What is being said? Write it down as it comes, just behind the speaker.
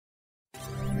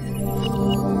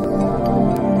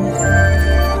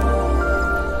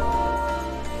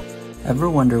Ever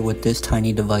wonder what this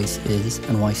tiny device is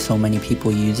and why so many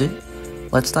people use it?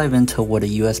 Let's dive into what a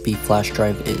USB flash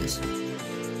drive is.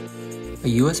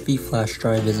 A USB flash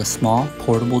drive is a small,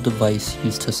 portable device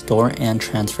used to store and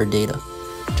transfer data.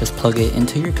 Just plug it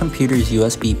into your computer's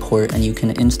USB port and you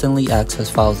can instantly access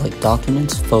files like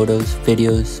documents, photos,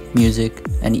 videos, music,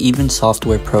 and even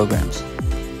software programs.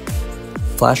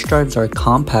 Flash drives are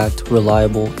compact,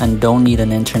 reliable, and don't need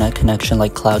an internet connection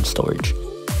like cloud storage.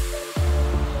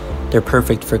 They're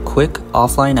perfect for quick,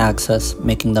 offline access,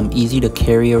 making them easy to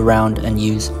carry around and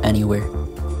use anywhere.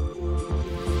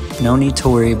 No need to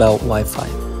worry about Wi-Fi.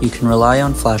 You can rely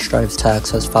on flash drives to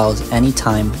access files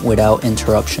anytime without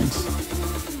interruptions.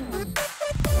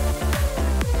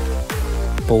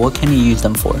 But what can you use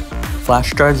them for?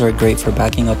 Flash drives are great for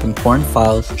backing up important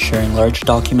files, sharing large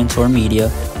documents or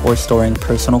media, or storing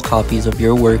personal copies of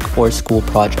your work or school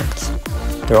projects.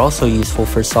 They're also useful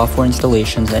for software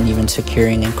installations and even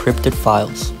securing encrypted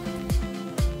files.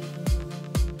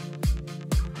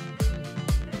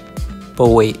 But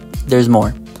wait, there's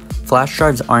more. Flash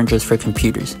drives aren't just for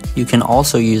computers. You can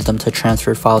also use them to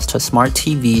transfer files to smart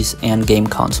TVs and game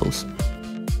consoles.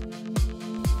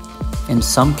 In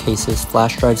some cases,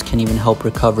 flash drives can even help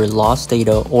recover lost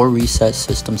data or reset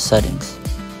system settings.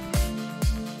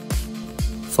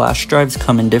 Flash drives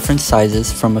come in different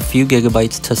sizes from a few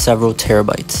gigabytes to several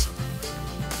terabytes.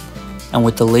 And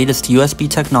with the latest USB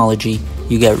technology,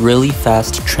 you get really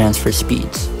fast transfer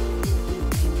speeds.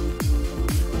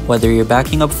 Whether you're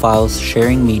backing up files,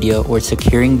 sharing media, or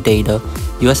securing data,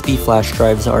 USB flash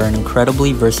drives are an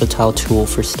incredibly versatile tool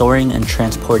for storing and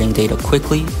transporting data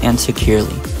quickly and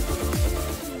securely.